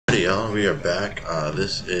Hey y'all, we are back.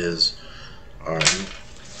 This is our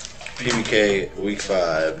PBK Week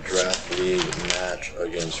 5 Draft League match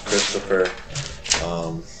against Kristopher.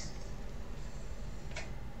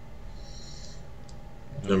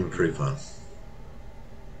 It's gonna be pretty fun.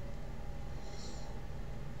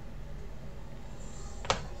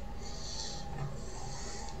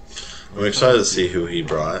 I'm excited to see who he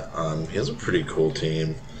brought. He has a pretty cool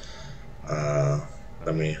team.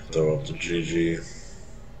 Let me throw up the GG.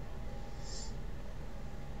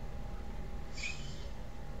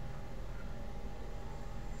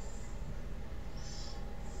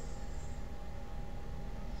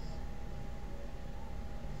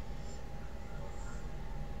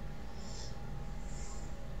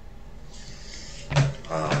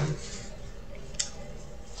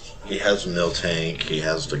 He has miltank, he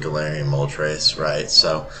has the galar and moltres, right?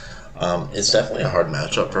 So it's definitely a hard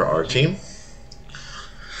matchup for our team.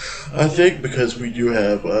 I think because we do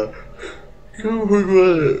have the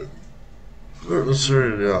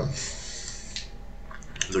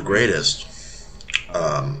greatest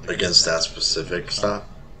against that specific stuff.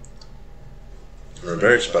 We're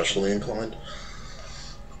very specially inclined.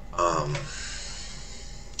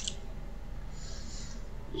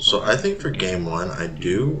 So I think for game one, I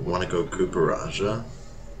do want to go Kuparaja.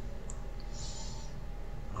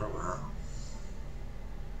 Oh wow.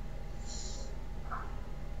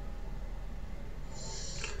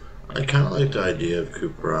 I kind of like the idea of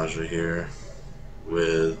Kuparaja here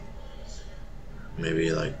with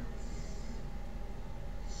maybe like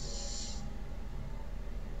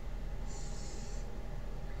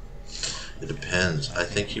it depends. I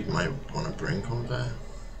think he might want to bring comphey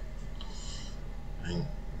and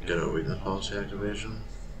get a weakness policy activation.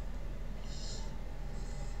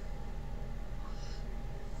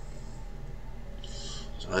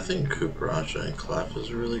 So I think Kuparaja and Clef is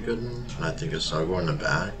a really good one. And I think a Sago in the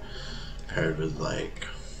back paired with like,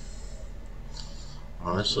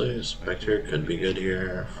 honestly, Spectre could be good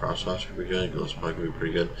here. Frostbox could be good. Glowspot could be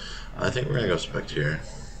pretty good. I think we're gonna go Spectre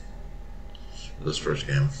for this first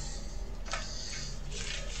game.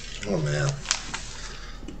 Oh man.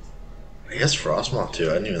 I guess Frostmoth too.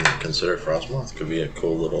 I didn't even consider Frostmoth could be a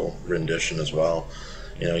cool little rendition as well.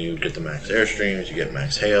 You know, you get the max airstreams, you get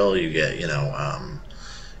max hail, you get, you know,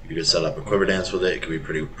 you could set up a quiver dance with it. It could be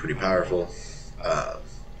pretty powerful.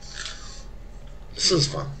 This is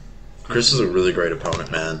fun. Chris is a really great opponent,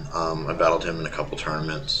 man. I battled him in a couple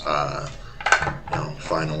tournaments, you know,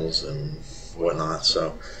 finals and whatnot.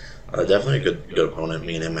 So definitely a good opponent.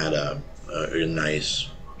 Me and him had a nice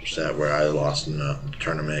set where I lost in the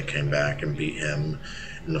tournament, came back and beat him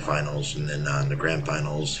in the finals, and then in the grand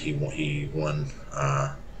finals he won.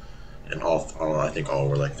 And all I think all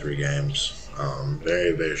were like 3 games.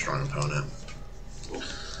 Very strong opponent.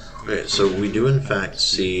 Okay, so we do in fact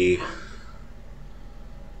see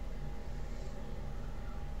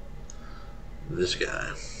this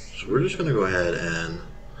guy. So we're just gonna go ahead and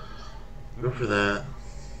go for that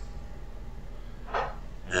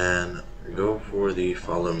and go for the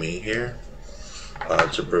follow me here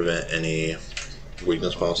to prevent any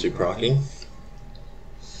weakness policy proccing.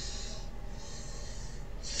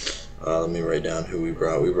 Let me write down who we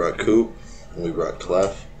brought. We brought Coop and we brought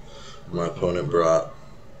Clef. My opponent brought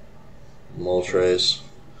moltres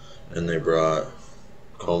and they brought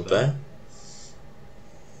comphey.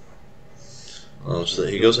 So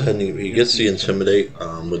he goes ahead and he gets the intimidate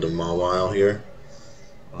with the mahwile here.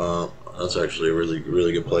 That's actually a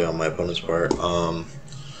really good play on my opponent's part. So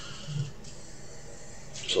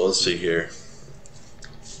let's see here.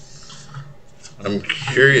 I'm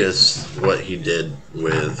curious what he did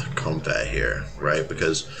with comphey here, right?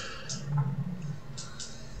 Because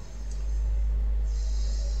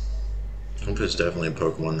comphey is definitely a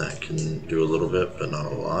Pokemon that can do a little bit, but not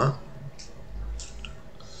a lot.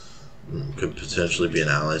 Could potentially be an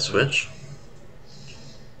ally switch.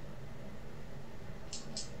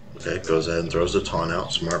 Okay, goes ahead and throws the taunt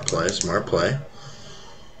out. Smart play, smart play.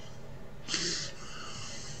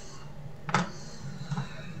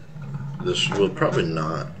 This will probably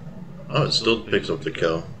not. Oh, it still picks up the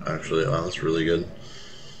kill, actually. Oh, that's really good.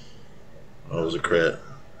 Oh, it was a crit.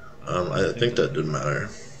 I think that didn't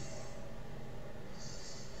matter.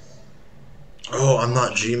 Oh, I'm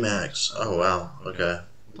not G-Max. Oh, wow. Okay. I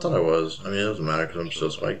thought I was. I mean, it doesn't matter because I'm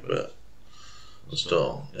still spiked, but it's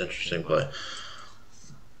still interesting play.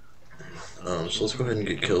 So let's go ahead and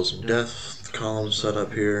get kills and death column set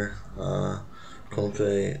up here.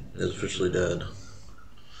 Comphey is officially dead.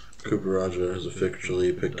 Kuparaja has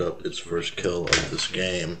officially picked up its first kill of this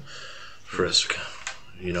game. Frisk.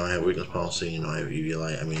 You know I have weakness policy, you know I have EV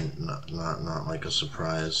light. I mean, not like a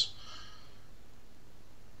surprise.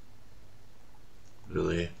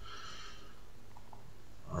 really.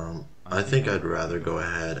 I think I'd rather go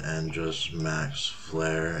ahead and just max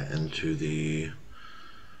flare into the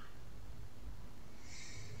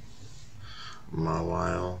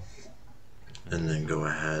mahwile, and then go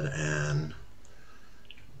ahead and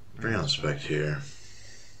bring on spec here.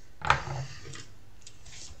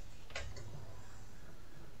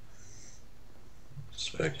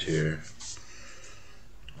 Spec here.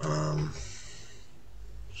 And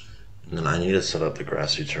then I need to set up the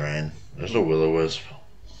grassy terrain. There's a will-o-wisp.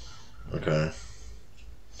 Okay.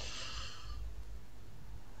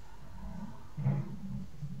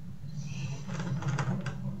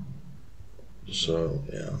 So,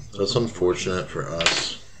 yeah, that's unfortunate for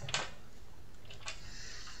us.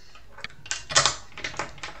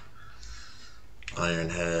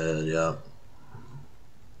 Ironhead, yep.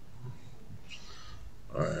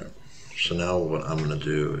 Alright, so now what I'm going to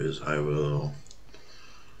do is I'm going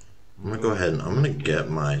to go ahead and I'm going to get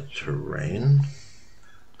my terrain.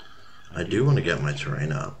 I do want to get my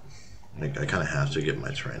terrain up. Like, I kind of have to get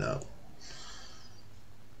my terrain up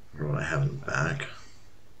for what I have in the back.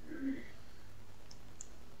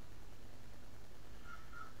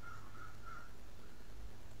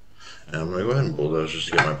 And I'm going to go ahead and bulldoze just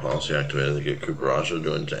to get my policy activated to get Kukurasha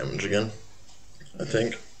doing damage again, I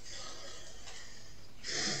think.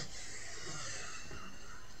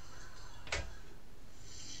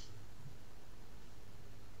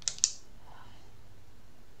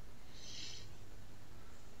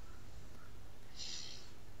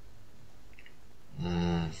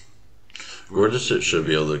 Gorgeous, it should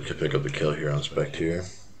be able to pick up the kill here on Spec here.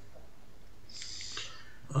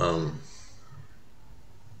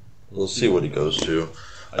 We'll see what he goes to.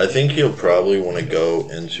 I think he'll probably want to go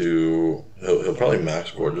into. He'll probably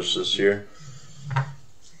max Gorgeous this year,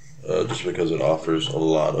 just because it offers a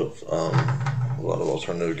lot of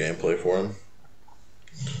alternative gameplay for him.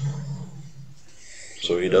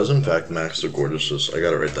 So he does in fact max the Gorgeous. I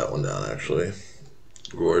gotta write that one down actually.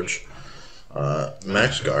 Gorge.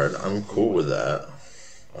 Max guard, I'm cool with that.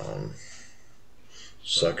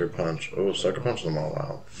 Sucker punch. Oh, sucker punch them all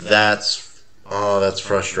out. That's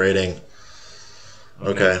frustrating.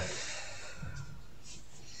 Okay.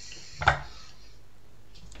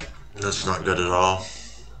 That's not good at all.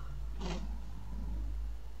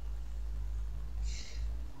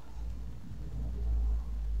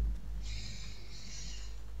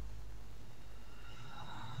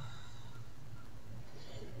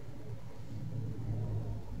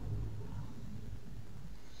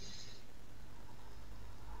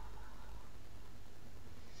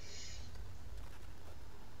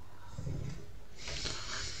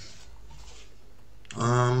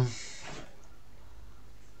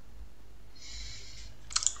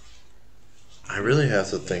 I really have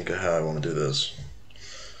to think of how I want to do this.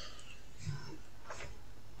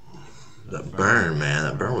 That burn, man,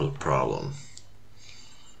 that burn was a problem.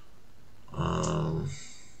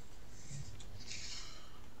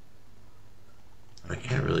 I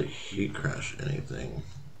can't really heat crash anything.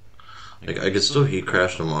 Like, I could still heat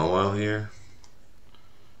crash the mahwile here.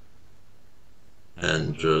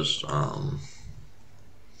 And just,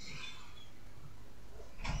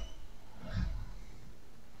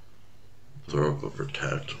 throw up a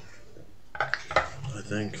protect, I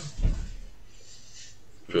think.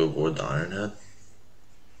 To avoid the Ironhead.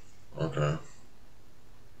 Okay.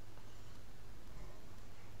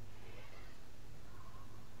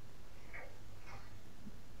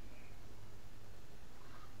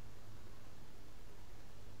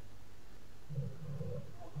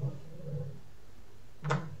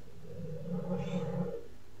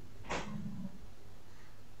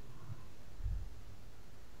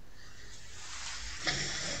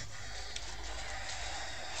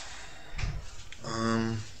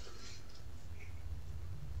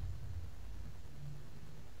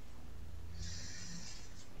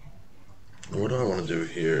 What do I want to do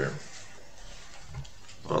here?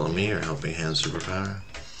 Follow me or helping hand superpower?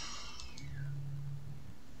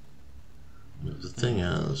 The thing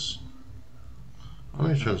is, how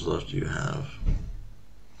many turns left do you have?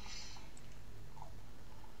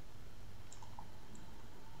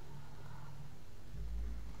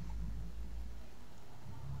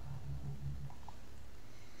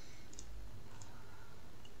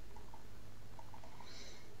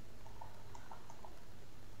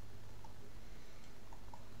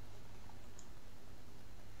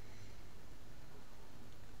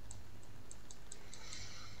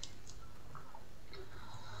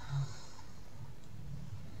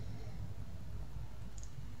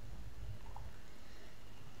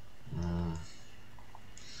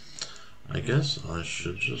 I guess I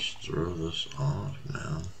should just throw this off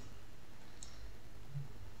now.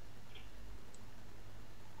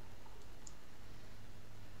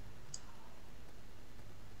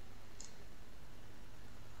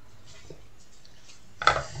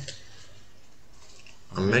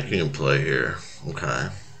 thinking in play here. Okay.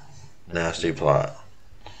 Nasty plot.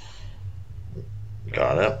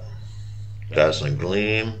 Got it. Dazzling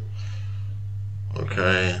Gleam.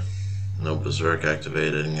 Okay. No Berserk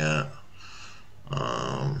activating yet.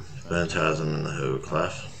 Phantasm in the Who.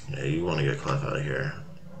 Clef. Yeah, you want to get Clef out of here.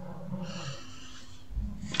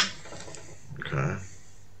 Okay.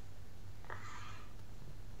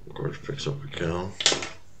 Gorge picks up a kill.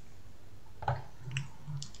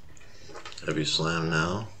 Heavy Slam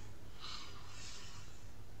now.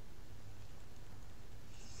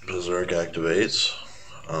 Berserk activates.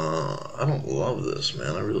 I don't love this,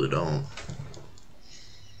 man. I really don't.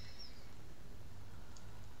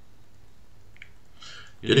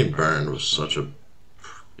 Getting burned was such a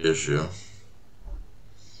issue.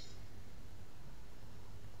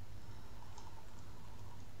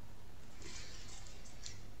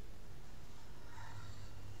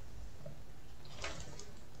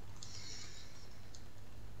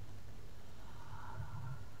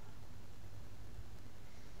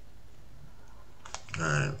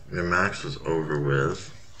 Alright, your max is over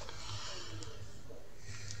with.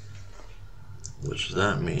 Which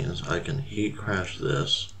that means I can heat crash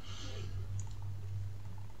this.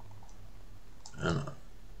 And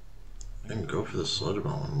I can go for the Sludge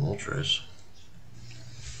Bomb on moltres.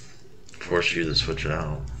 Force you to switch it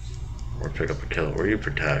out. Or pick up a kill. Or you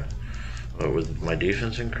protect. But with my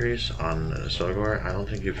defense increase on Sogor, I don't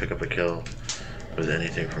think you pick up a kill with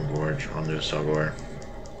anything from Gorge on the Sogor.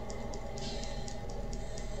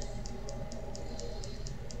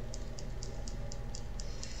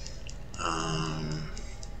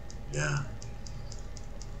 Yeah.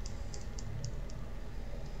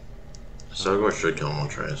 Sogor should kill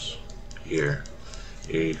moltres. Here.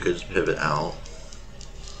 You could pivot out.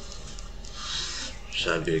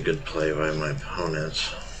 So that'd be a good play by my opponent.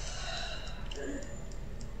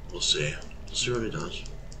 We'll see. We'll see what he does.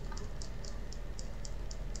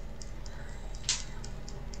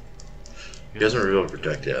 He hasn't revealed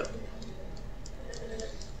Protect yet.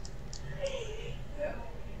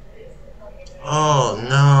 Oh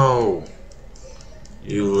no!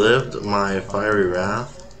 You lived my Fiery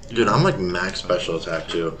Wrath? Dude, I'm like max special attack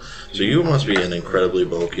too. So you must be an incredibly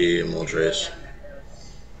bulky moltres.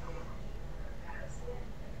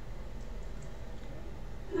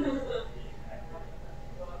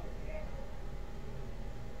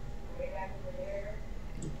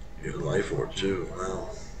 You have Life Orb too, wow.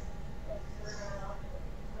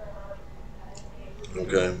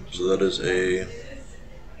 Okay, so that is a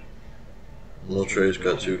moltres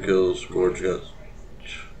got 2 kills, Gorge got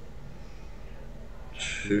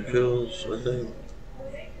 2 kills, I think.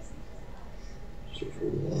 So for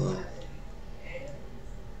 1.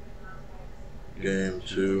 Game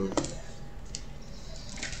 2.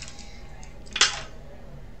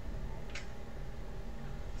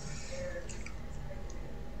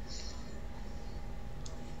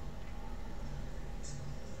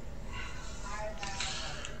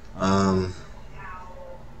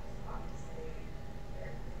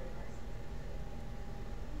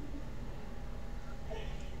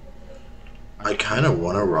 I kind of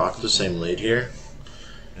want to rock the same lead here,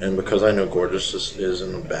 and because I know Gorgeous is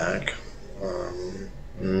in the back,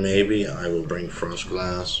 maybe I will bring Frost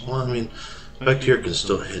Glass. Well, I mean, Spectre can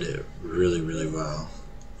still hit it really, really well.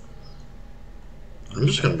 I'm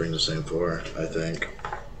just going to bring the same 4, I think.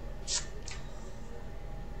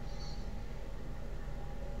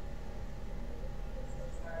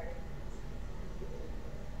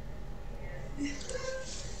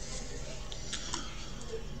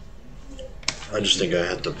 I just think I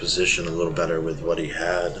had to position a little better with what he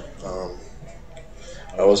had.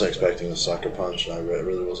 I wasn't expecting the Sucker Punch, and I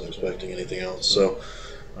really wasn't expecting anything else. So,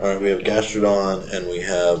 alright, we have Gastrodon, and we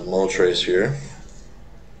have moltres here.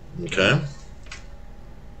 Okay.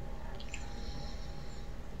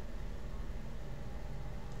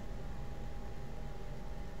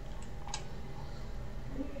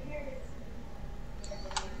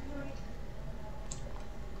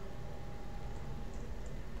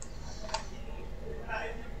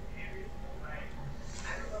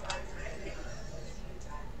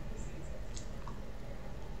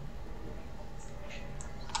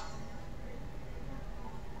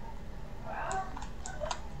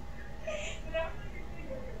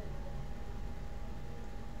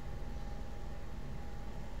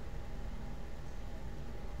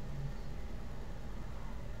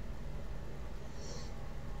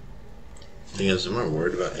 Thing is, I'm not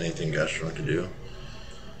worried about anything Gastrodon can do.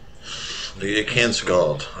 Like, it can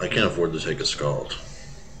Scald. I can't afford to take a Scald.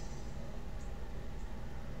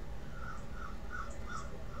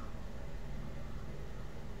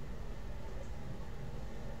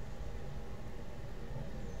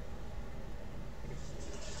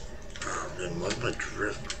 Why did my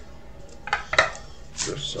drift?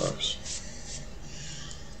 Drift sucks.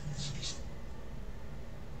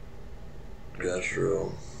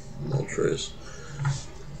 Gastro, moltres.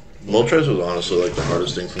 Moltres was honestly like the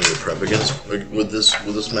hardest thing for me to prep against with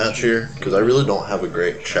this match here, because I really don't have a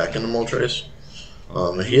great check in the moltres.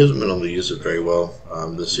 He hasn't been able to use it very well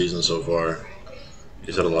this season so far.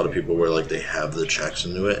 He's had a lot of people where like they have the checks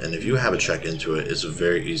into it, and if you have a check into it, it's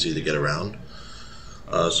very easy to get around.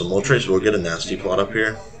 So moltres will get a nasty plot up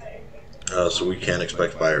here, so we can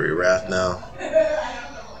expect Fiery Wrath now.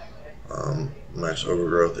 Max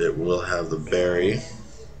Overgrowth, it will have the berry.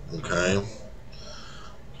 Okay.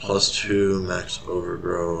 +2 max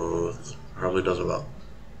overgrowth. Probably does about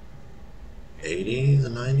 80 to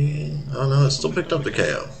 90. Oh no, it still picked up the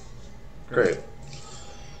KO. Great.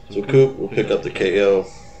 So Coop will pick up the KO.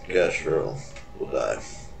 Gastro will die.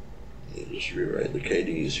 Let me just rewrite the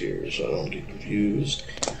KDs here so I don't get confused.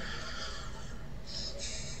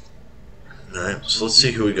 Alright, so let's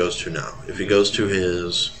see who he goes to now. If he goes to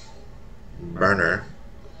his burner,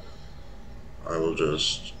 I will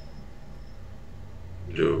just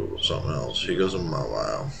do something else. He goes to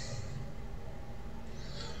mahwile.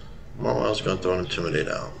 Mahwile's going to throw an Intimidate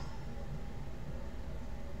out.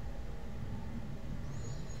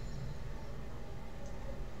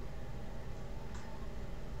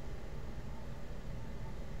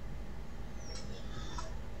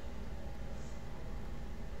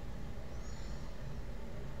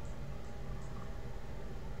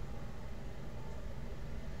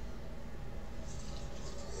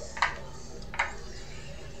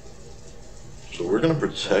 So we're going to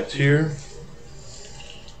protect here.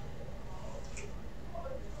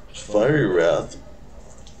 Fiery Wrath.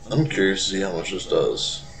 I'm curious to see how much this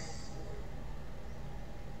does.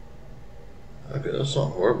 Okay, that's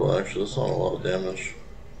not horrible actually. That's not a lot of damage.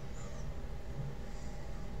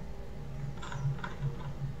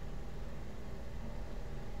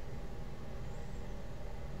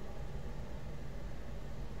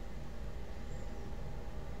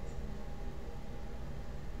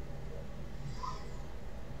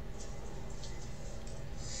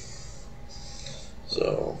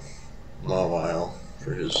 So, mahwile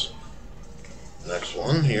for his next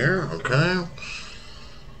one here, okay.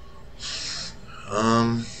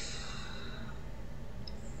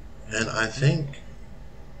 And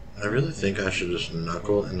I really think I should just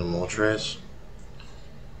knuckle into moltres.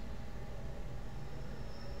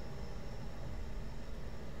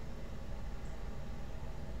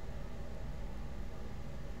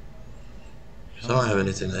 Because I don't have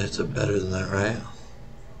anything that hits it better than that, right?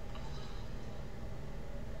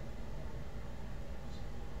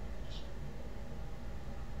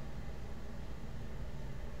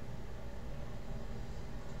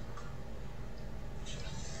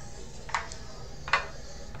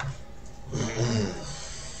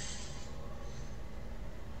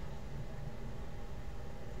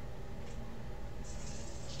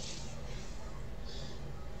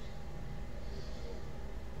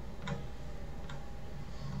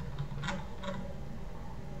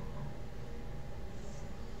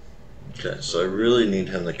 Okay, so I really need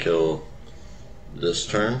him to kill this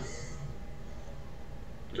turn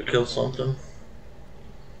to kill something.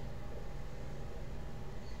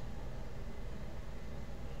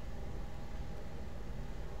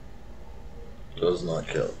 Does not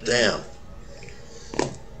kill. Damn.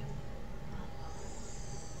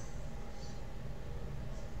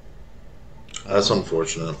 That's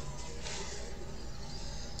unfortunate.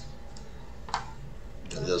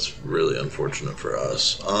 And that's really unfortunate for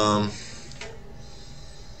us.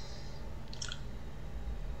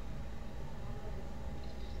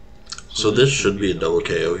 So this should be a double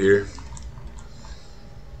KO here.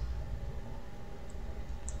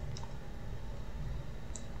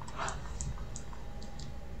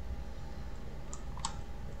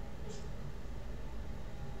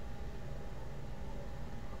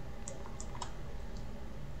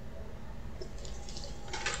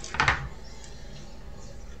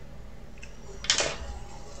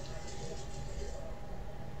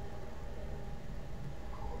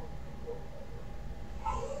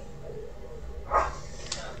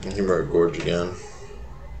 And he brought Gorge again.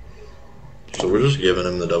 So we're just giving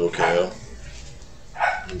him the double KO.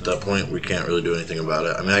 At that point, we can't really do anything about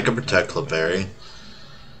it. I mean, I could protect Clefairy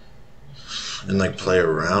and like play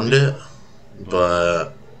around it,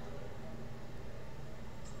 but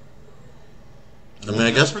I mean,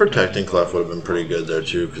 I guess protecting Clef would have been pretty good there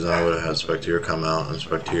too, because I would have had Specteer come out and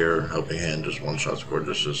Specteer Helping Hand just one-shots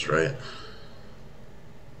Gorgeous, just right.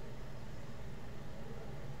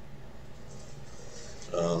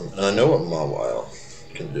 And I know what mahwile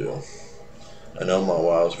can do. I know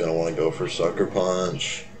Mahwile's going to want to go for Sucker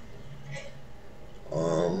Punch.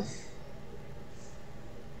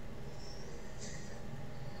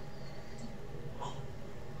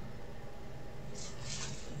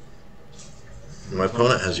 My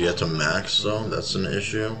opponent has yet to max, though. That's an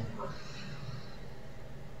issue.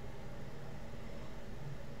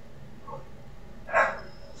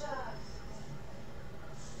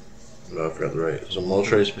 No, I forgot the right. So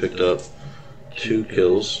Moltres picked up 2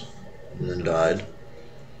 kills and then died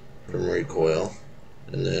from recoil.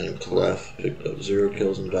 And then Clef picked up 0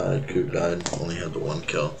 kills and died. Coop died, only had the 1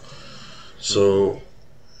 kill. So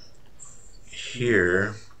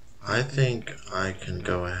here, I think I can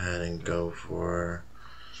go ahead and go for...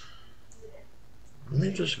 Let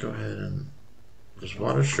me just go ahead and... Does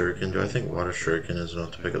Water Shuriken? Do I think Water Shuriken is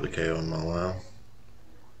enough to pick up the KO in mahwile?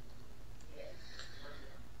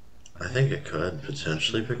 I think it could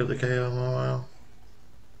potentially pick up the KO in mahwile.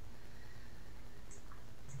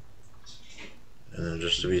 And then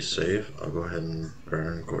just to be safe, I'll go ahead and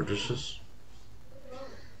burn Gorgeous.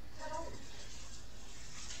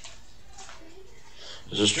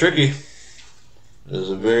 This is tricky. This is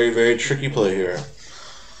a very, very tricky play here.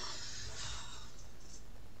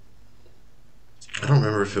 I don't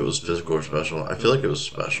remember if it was physical or special. I feel like it was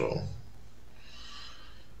special.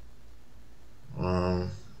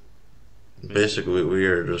 Basically, we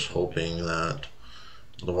are just hoping that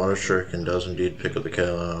the Water Shuriken does indeed pick up the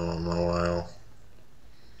KO on mahwile.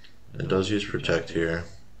 It does use Protect here.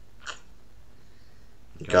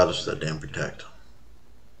 It got us that damn Protect.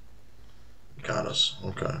 Got us.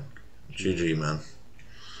 Okay. GG, man.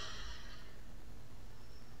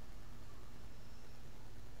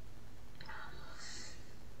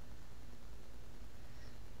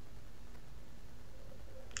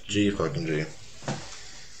 G fucking G.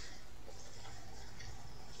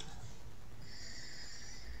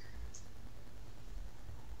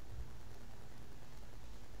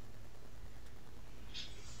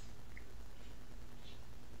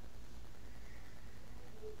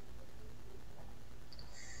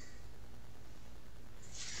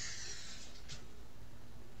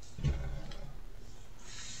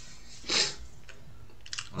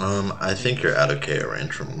 I think you're out of KO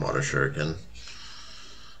range from Water Shuriken,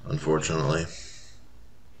 unfortunately.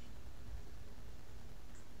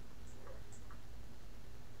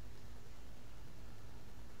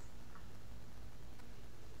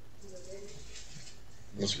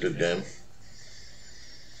 That's a good game.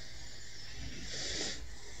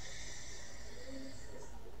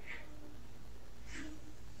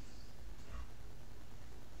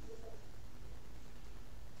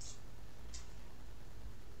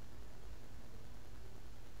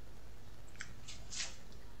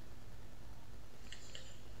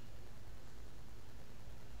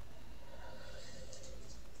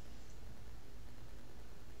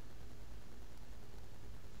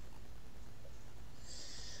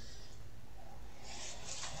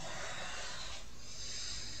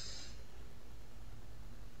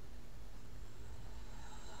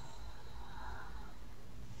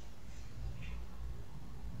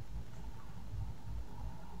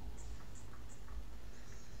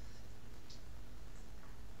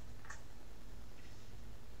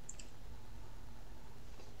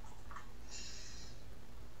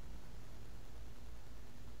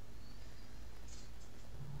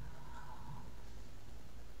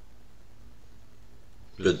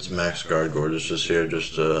 Good max guard Gorgeous just here,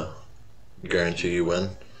 just to guarantee you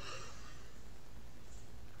win.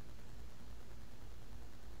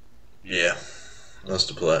 Yeah, that's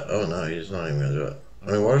the play. Oh no, he's not even gonna do it.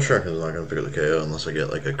 I mean, Water Shuriken's not gonna pick up the KO unless I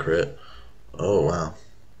get like a crit. Oh wow.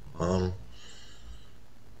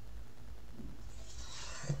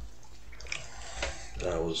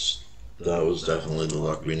 That was definitely the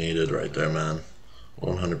luck we needed right there, man.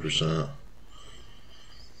 100%.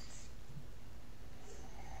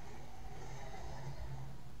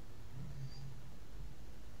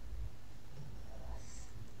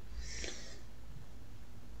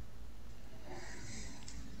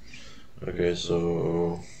 Okay,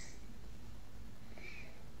 so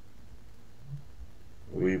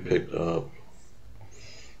we picked up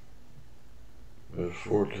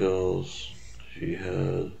 4 kills. He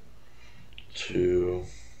had 2.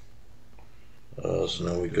 So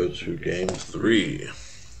now we go to game 3.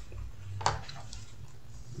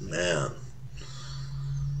 Man.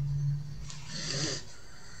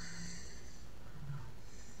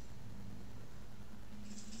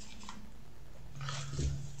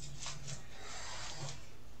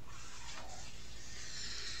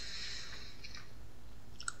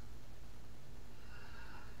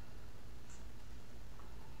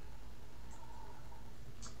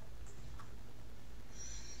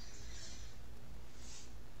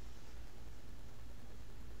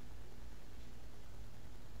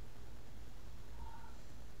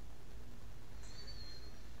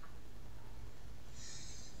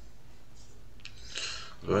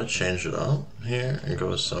 Do I change it up here and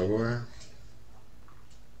go with Sogor?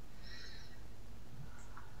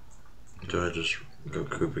 Do I just go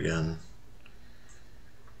Coop again?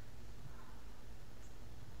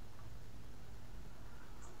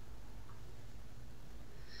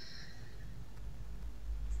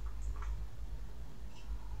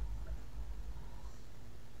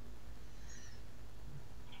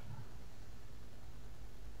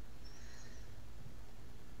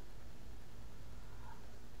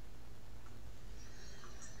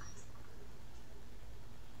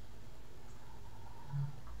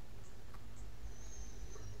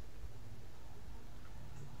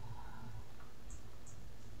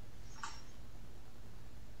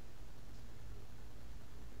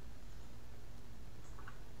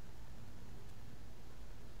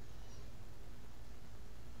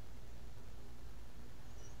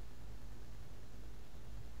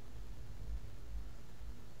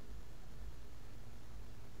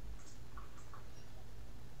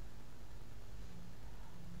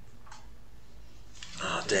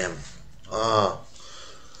 Oh, damn. I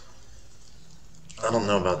don't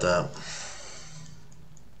know about that.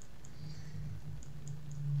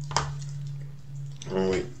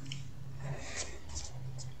 Wait.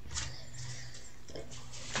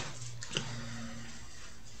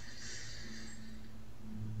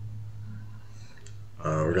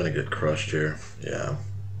 We're gonna get crushed here. Yeah.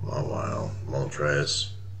 Mahwile, moltres.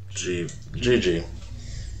 GG.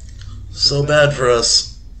 So bad for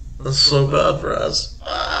us. That's so bad for us.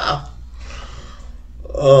 Ah.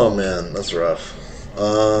 Oh man, that's rough.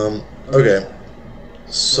 Okay.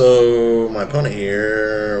 So my opponent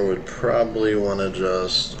here would probably want to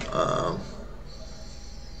just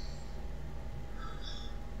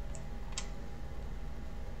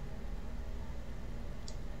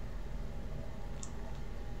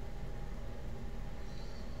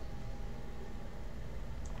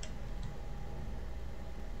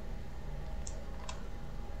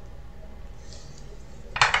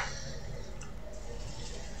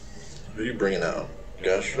who are you bringing out?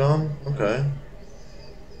 Gastrodon? Okay.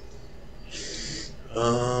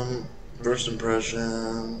 First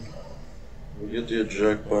impression. We get the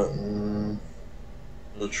eject button.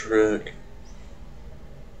 The trick.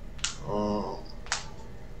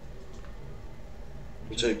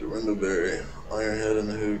 We take the rainbow berry. Iron head in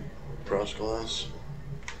the hoot. Cross glass.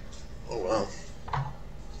 Oh wow.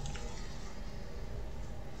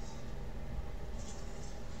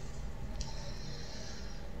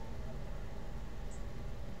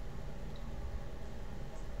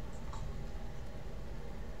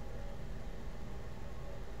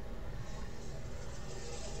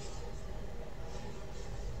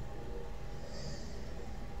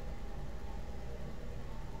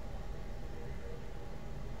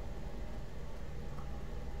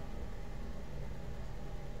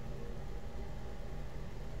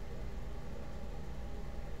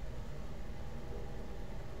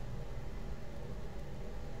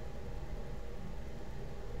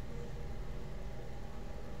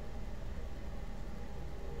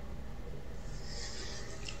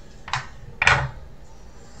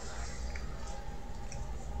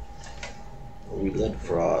 We did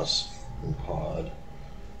Frost and Pod.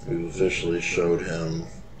 We've officially showed him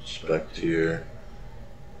Spectier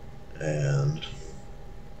and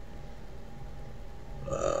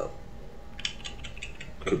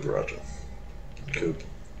Cooperacha. Coop.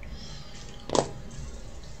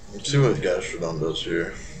 Let's see what Gastrodon does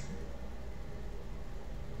here.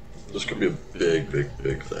 This could be a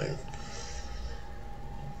big thing.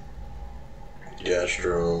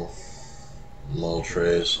 Gastro.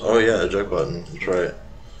 Moltres. Oh yeah, eject button. That's right.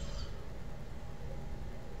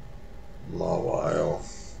 Mahwile.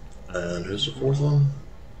 And who's the fourth one?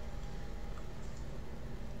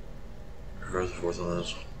 Who's the fourth one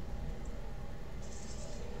is?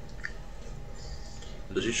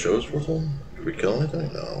 Did he show his fourth one? Did we kill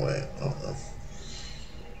anything? No, wait. Oh no.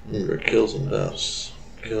 Remember, kills and deaths.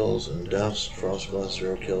 Kills and deaths. Frost glass,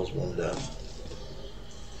 0 kills, 1 death.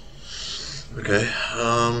 Okay,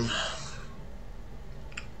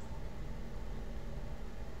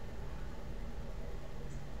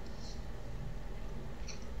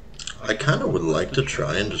 I kind of would like to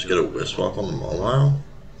try and just get a Wisp Walk on the Mahwile.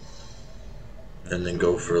 And then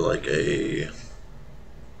go for like a...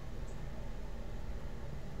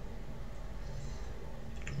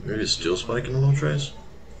 maybe a Steel Spike in the Moltres?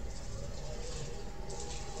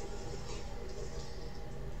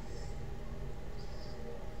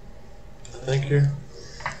 I think here.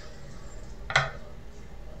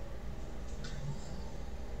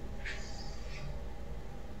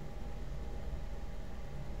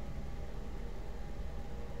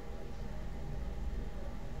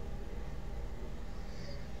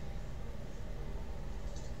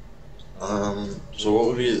 So what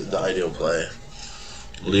would be the ideal play?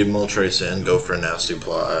 Leave moltres in, go for a nasty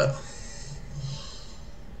plot,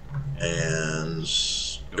 and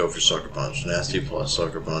go for sucker punch. Nasty plus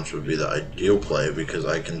sucker punch would be the ideal play because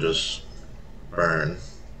I can just burn,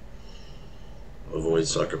 avoid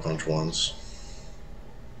sucker punch once.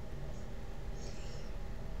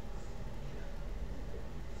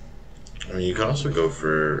 I mean, you can also go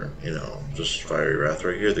for, you know, just Fiery Wrath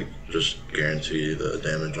right here to just guarantee the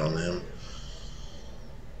damage on him.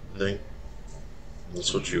 I think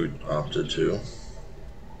that's what you opted to.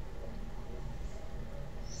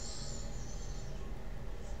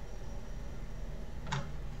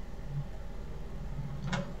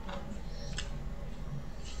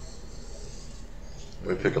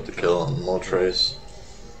 We pick up the kill on moltres.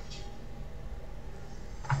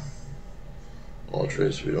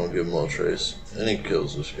 Moltres, we don't give moltres any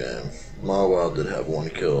kills this game. Mahwile did have 1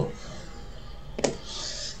 kill.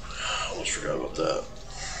 Almost forgot about that.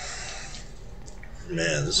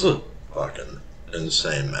 Man, this is a fucking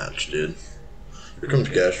insane match, dude. Here comes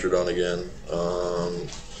Gastrodon again.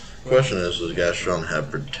 Question is, does Gastrodon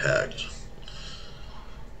have Protect?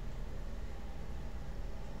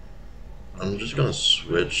 I'm just gonna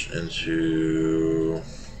switch into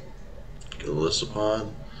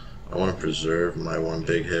Galissapod. I want to preserve my 1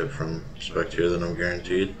 big hit from Spectre that I'm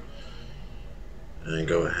guaranteed, and then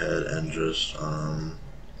go ahead and just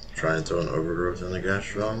try and throw an Overgrowth in the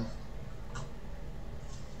Gastrodon.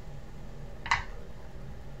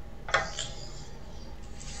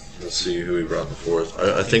 Let's see who he brought the 4th.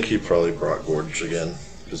 I think he probably brought Gorge again,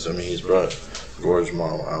 because I mean he's brought Gorge,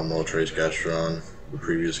 mahwile, moltres, Gastrodon the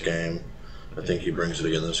previous game. I think he brings it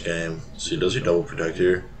again this game. See, does he double protect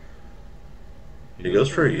here? He goes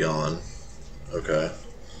for a yawn. Okay.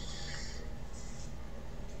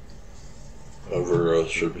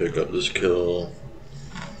 Overgrowth should pick up this kill.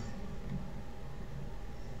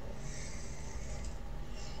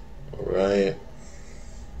 Alright.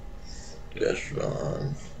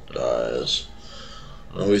 Gastrodon dies.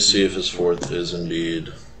 Now we see if his 4th is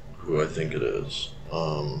indeed who I think it is.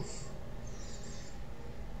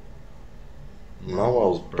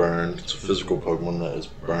 Mahwile's burned. It's a physical Pokemon that is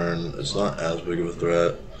burned. It's not as big of a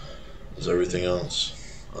threat as everything else.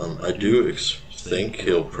 I do think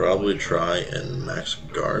he'll probably try and max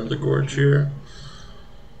guard the Gorge here.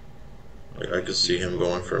 Like, I could see him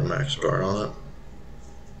going for a max guard on it.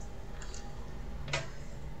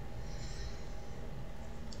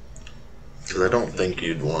 Because I don't think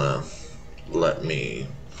you'd want to let me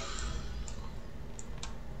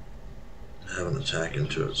have an attack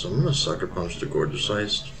into it. So I'm going to Sucker Punch the Gorgeous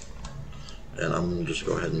Ice. And I'm going to just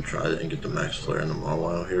go ahead and try it and get the Max Flare in the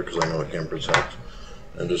mahwile here because I know I can protect.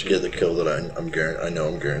 And just get the kill that I know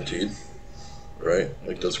I'm guaranteed. Right?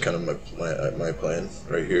 Like that's kind of my plan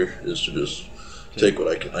right here is to just take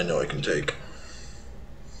what I know I can take.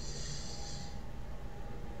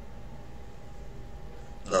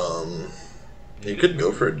 He could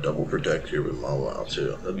go for a double protect here with mahwile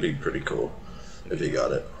too. That'd be pretty cool if he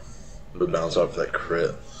got it. Would bounce off that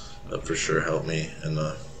crit. That for sure helped me in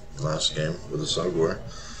the last game with the Sugwar.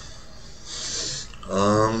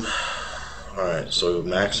 Alright, so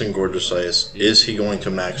maxing Gorgeous Ice. Is he going to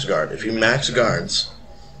max guard? If he max guards,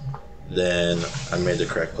 then I made the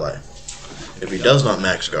correct play. If he does not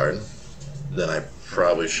max guard, then I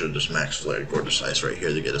probably should just max flare Gorgeous Ice right here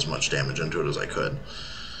to get as much damage into it as I could.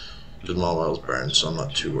 Because Mahwile's burned, so I'm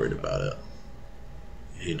not too worried about it.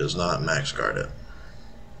 He does not max guard it.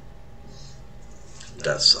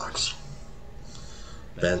 That sucks.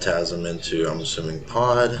 Phantasm into, I'm assuming,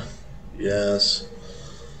 Pod. Yes.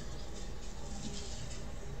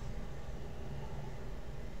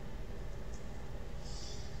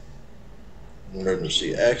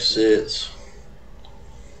 Emergency exit.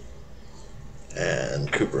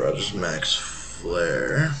 And Cooperage's max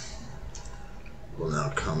flare will now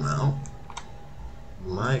come out.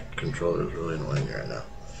 My controller is really annoying right now.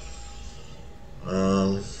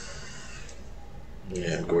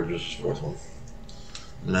 Yeah, Gorgeous 4th one.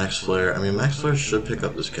 Max Flare. I mean, Max Flare should pick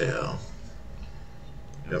up this KO.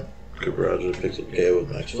 Yep. Cooperage picks up KO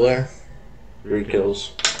with Max Flare. 3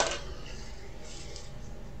 kills.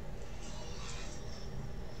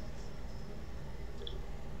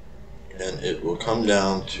 And it will come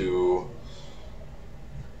down to...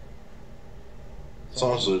 It's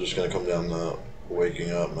honestly just going to come down to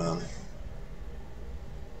waking up, man.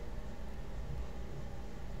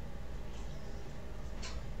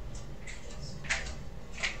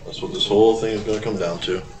 That's what this whole thing is going to come down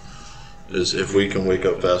to, is if we can wake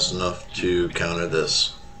up fast enough to counter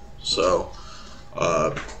this. So,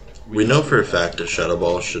 we know for a fact that Shadow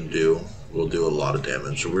Ball should do will do a lot of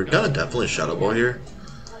damage. So we're gonna definitely Shadow Ball here.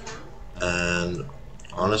 And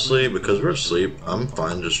honestly, because we're asleep, I'm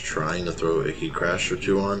fine just trying to throw a Heat Crash or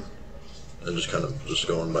two on. And just kind of just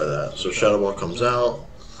going by that. So Shadow Ball comes out.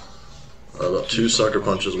 About 2 Sucker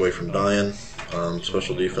Punches away from dying.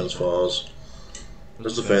 Special defense falls.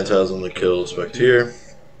 There's the Phantasm that kills Spectre.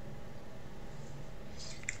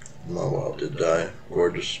 Mahwile did die.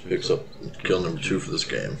 Gorgeous picks up kill number 2 for this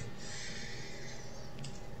game.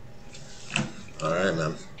 Alright,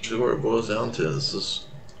 man. This is where it boils down to. This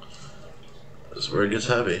is where it gets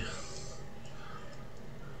heavy.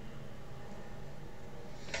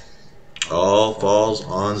 All falls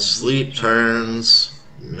on sleep turns.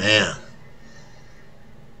 Man.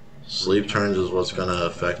 Sleep turns is what's going to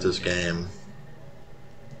affect this game.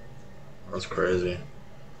 That's crazy.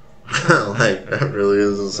 Like, that really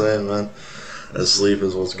is insane, man. And sleep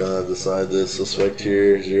is what's going to decide this. Suspect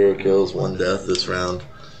here, 0 kills, 1 death this round.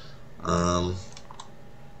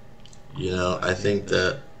 You know, I think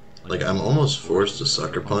that, like, I'm almost forced to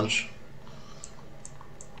Sucker Punch.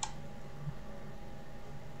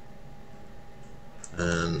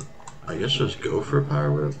 And I guess just go for a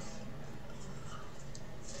Power Whip.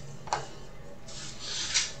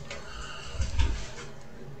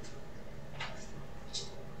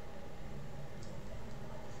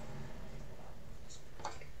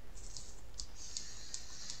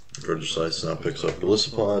 Gorgeous now picks up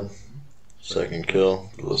Gallisopod. Second kill.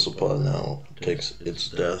 Gallisopod now takes its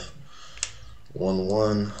death.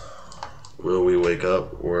 1-1. Will we wake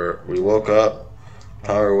up? We woke up.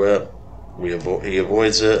 Power Whip. He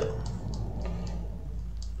avoids it.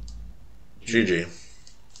 GG.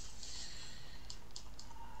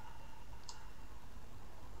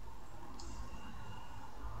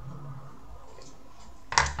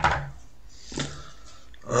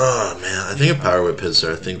 Oh man, I think a Power Whip hits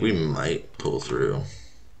there. I think we might pull through,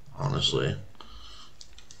 honestly.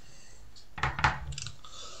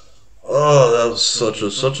 Oh, that was such a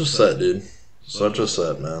set, dude. Such a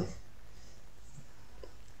set, man.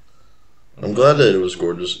 I'm glad that it was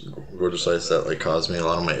gorgeous ice that like caused me a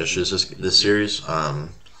lot of my issues this series.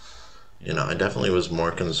 You know, I definitely was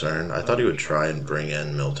more concerned. I thought he would try and bring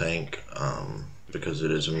in miltank, because it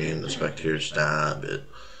is immune to Spectre stab.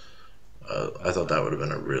 I thought that would have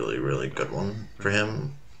been a really, really good one for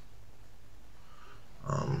him.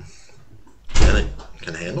 And it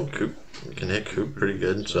can handle Coop. It can hit Coop pretty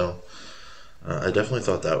good. So I definitely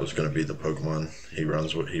thought that was going to be the Pokemon he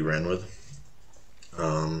ran with.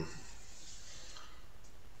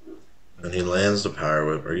 And he lands the Power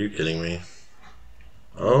Whip. Are you kidding me?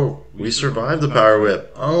 Oh, we survived the Power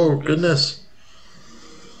Whip. Oh, goodness.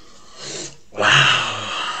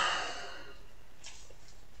 Wow.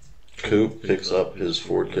 Coop picks up his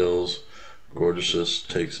 4 kills. Gorgeous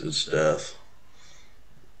takes its death.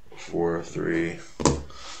 4-3.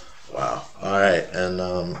 Wow. Alright,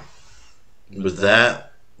 and with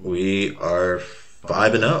that, we are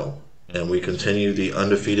 5-0. And we continue the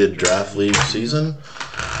undefeated draft league season.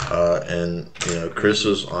 And you know, Chris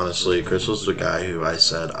was the guy who I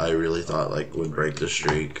said I really thought like would break the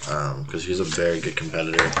streak, because he's a very good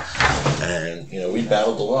competitor, and you know we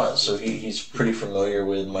battled a lot, so he's pretty familiar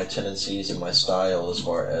with my tendencies and my style as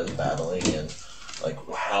far as battling and like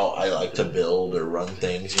how I like to build or run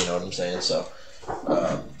things. You know what I'm saying? So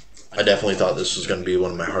I definitely thought this was going to be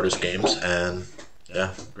one of my hardest games, and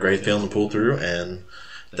yeah, great feeling to pull through. And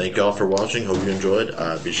thank you all for watching. Hope you enjoyed.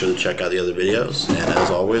 Be sure to check out the other videos. And as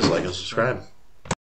always, like and subscribe.